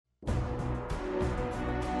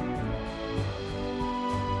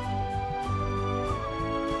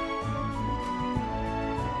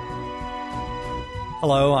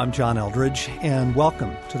Hello, I'm John Eldridge, and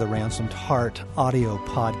welcome to the Ransomed Heart audio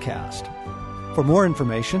podcast. For more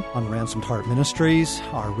information on Ransomed Heart Ministries,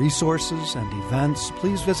 our resources and events,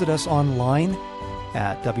 please visit us online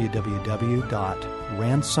at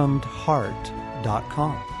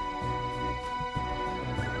www.ransomedheart.com.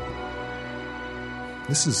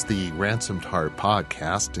 This is the Ransomed Heart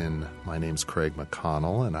podcast, and my name's Craig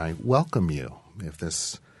McConnell, and I welcome you. If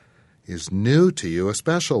this is new to you, a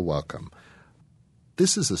special welcome.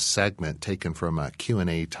 This is a segment taken from a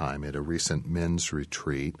Q&A time at a recent men's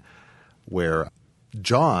retreat where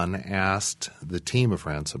John asked the team of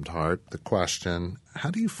Ransomed Heart the question, how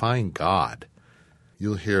do you find God?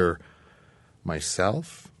 You'll hear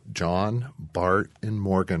myself, John, Bart, and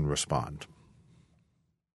Morgan respond.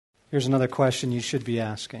 Here's another question you should be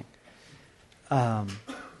asking. How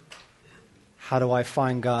do I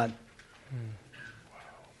find God?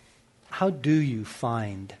 How do you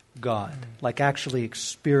find God? Like actually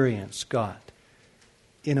experience God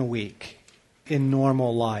in a week, in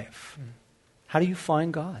normal life. How do you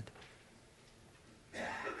find God?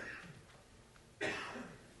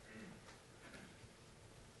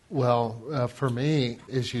 Well, for me,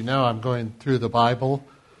 as you know, I'm going through the Bible.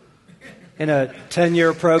 In a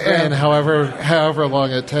 10-year program? And however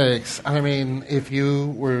long it takes. I mean, if you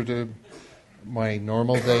were to, my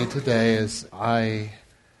normal day today is I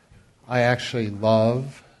actually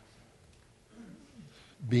love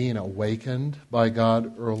being awakened by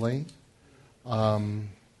God early. And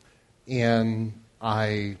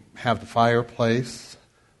I have the fireplace.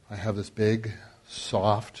 I have this big,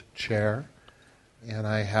 soft chair. And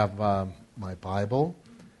I have my Bible.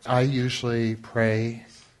 I usually pray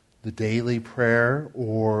the daily prayer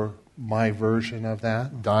or my version of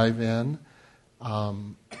that, dive in.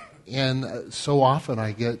 And so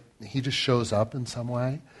often he just shows up in some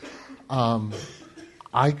way.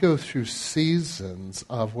 I go through seasons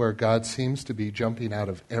of where God seems to be jumping out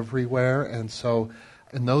of everywhere, and so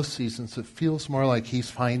in those seasons it feels more like he's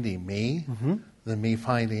finding me than me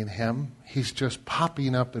finding him. He's just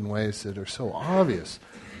popping up in ways that are so obvious.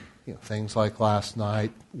 You know, things like last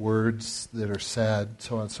night, words that are said,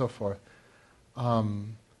 so on and so forth.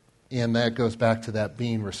 And that goes back to that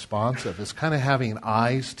being responsive. It's kind of having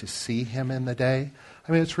eyes to see him in the day.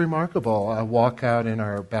 I mean, it's remarkable. I walk out in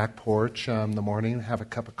our back porch in the morning, have a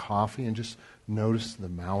cup of coffee, and just notice the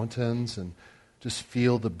mountains and just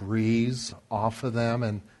feel the breeze off of them,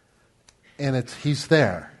 and he's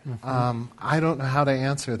there. I don't know how to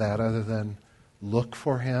answer that other than look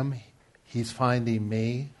for him. He's finding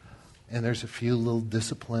me, and there's a few little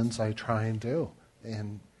disciplines I try and do,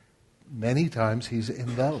 and many times he's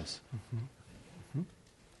in those.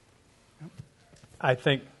 I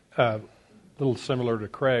think a little similar to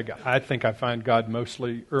Craig. I think I find God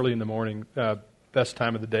mostly early in the morning. Best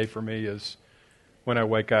time of the day for me is when I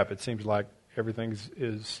wake up. It seems like everything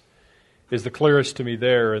is the clearest to me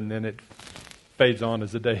there, and then it fades on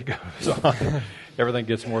as the day goes on. Everything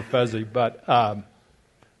gets more fuzzy. But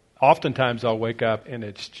oftentimes I'll wake up and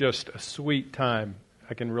it's just a sweet time.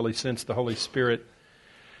 I can really sense the Holy Spirit.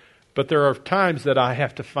 But there are times that I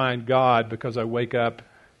have to find God because I wake up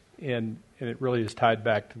and it really is tied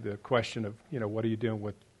back to the question of, what are you doing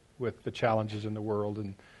with the challenges in the world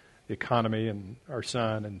and the economy and our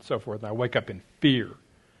son and so forth. And I wake up in fear.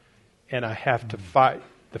 And I have to fight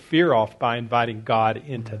the fear off by inviting God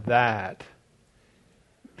into that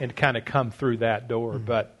and kind of come through that door.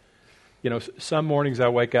 But, some mornings I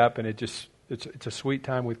wake up and it's a sweet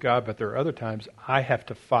time with God, but there are other times I have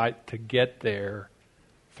to fight to get there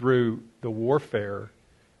through the warfare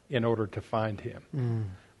in order to find him.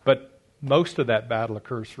 But most of that battle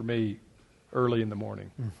occurs for me early in the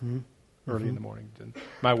morning. Early in the morning,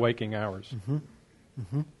 my waking hours.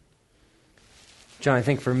 John, I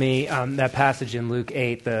think for me, that passage in Luke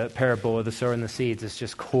 8, the parable of the sower and the seeds, is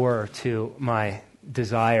just core to my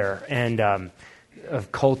desire and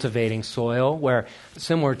of cultivating soil, where,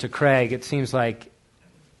 similar to Craig, it seems like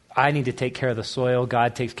I need to take care of the soil,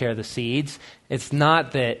 God takes care of the seeds. It's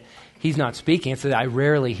not that he's not speaking, it's that I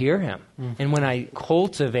rarely hear him. And when I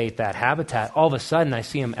cultivate that habitat, all of a sudden I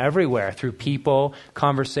see him everywhere through people,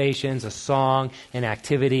 conversations, a song, an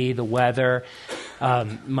activity, the weather,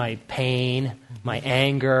 my pain, my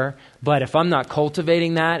anger. But if I'm not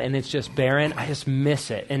cultivating that and it's just barren, I just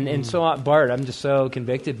miss it. And so, Bart, I'm just so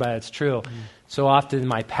convicted by it. It's true. So often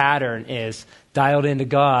my pattern is dialed into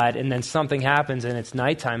God, and then something happens and it's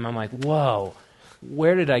nighttime. I'm like, whoa,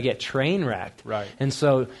 where did I get train wrecked? Right. And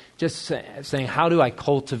so just saying, how do I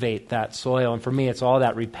cultivate that soil? And for me, it's all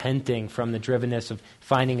that repenting from the drivenness of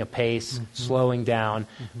finding a pace, slowing down,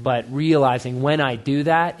 but realizing when I do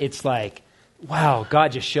that, it's like wow,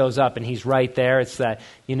 God just shows up and he's right there. It's that,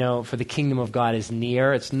 for the kingdom of God is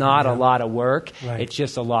near. It's not a lot of work. Right. It's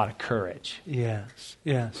just a lot of courage. Yes,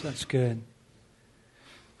 that's good.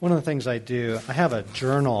 One of the things I do, I have a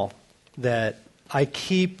journal that I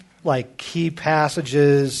keep like key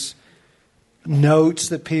passages, notes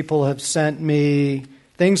that people have sent me,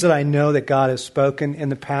 things that I know that God has spoken in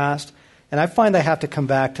the past. And I find I have to come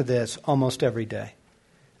back to this almost every day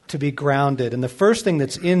to be grounded. And the first thing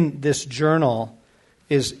that's in this journal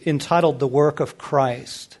is entitled The Work of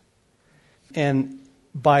Christ. And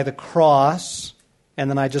by the cross, and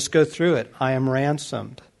then I just go through it. I am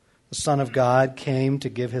ransomed. The Son of God came to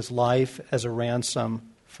give his life as a ransom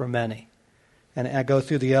for many. And I go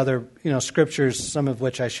through the other, scriptures, some of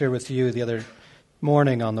which I shared with you the other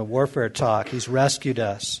morning on the warfare talk. He's rescued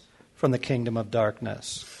us from the kingdom of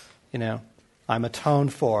darkness. I'm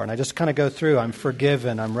atoned for. And I just kind of go through. I'm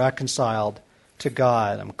forgiven. I'm reconciled to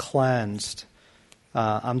God. I'm cleansed.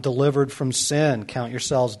 I'm delivered from sin. Count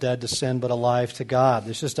yourselves dead to sin, but alive to God.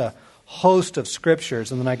 There's just a host of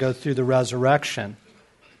scriptures. And then I go through the resurrection.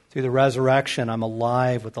 Through the resurrection, I'm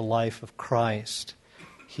alive with the life of Christ.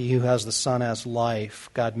 He who has the Son has life.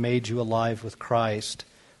 God made you alive with Christ.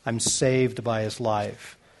 I'm saved by his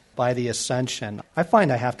life, by the ascension. I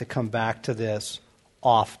find I have to come back to this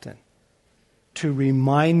often to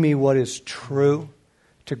remind me what is true,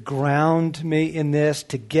 to ground me in this,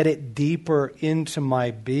 to get it deeper into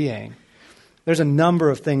my being. There's a number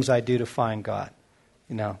of things I do to find God.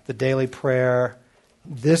 The daily prayer,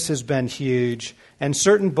 this has been huge. And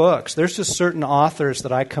certain books, there's just certain authors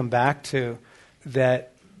that I come back to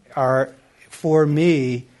that are, for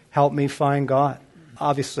me, help me find God.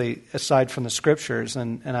 Obviously, aside from the scriptures,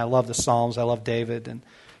 and I love the Psalms, I love David,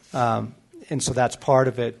 and so that's part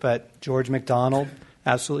of it. But George MacDonald,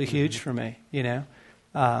 absolutely huge for me. He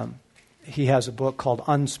has a book called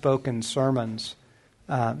Unspoken Sermons.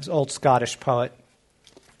 He's an old Scottish poet,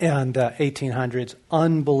 and 1800s,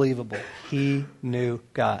 unbelievable. He knew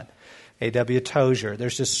God. A.W. Tozer.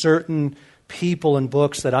 There's just certain people and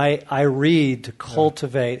books that I read to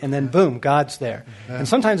cultivate, and then boom, God's there. Yeah. And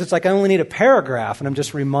sometimes it's like I only need a paragraph, and I'm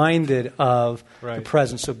just reminded of the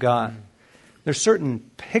presence of God. There's certain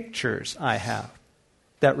pictures I have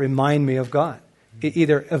that remind me of God.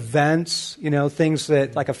 Either events, things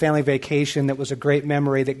that, like a family vacation that was a great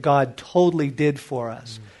memory that God totally did for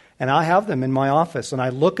us. And I have them in my office, and I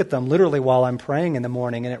look at them literally while I'm praying in the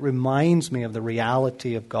morning, and it reminds me of the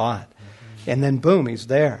reality of God. And then boom, he's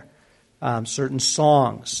there. Certain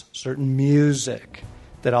songs, certain music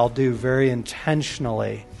that I'll do very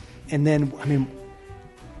intentionally. And then,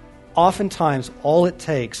 oftentimes all it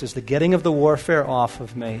takes is the getting of the warfare off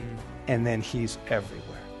of me, and then he's everywhere.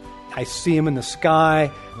 I see him in the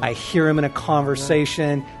sky. I hear him in a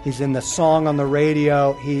conversation. He's in the song on the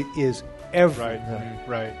radio. He is everywhere.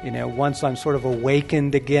 Right. Once I'm sort of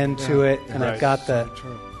awakened again to it, and I've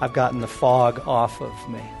gotten the fog off of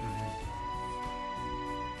me.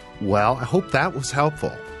 Well, I hope that was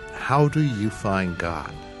helpful. How do you find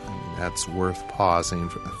God? That's worth pausing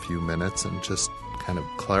for a few minutes and just kind of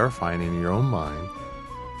clarifying in your own mind.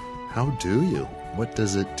 How do you? What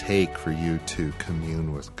does it take for you to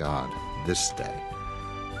commune with God this day?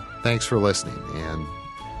 Thanks for listening, and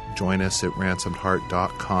join us at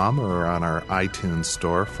ransomedheart.com or on our iTunes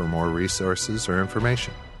store for more resources or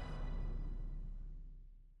information.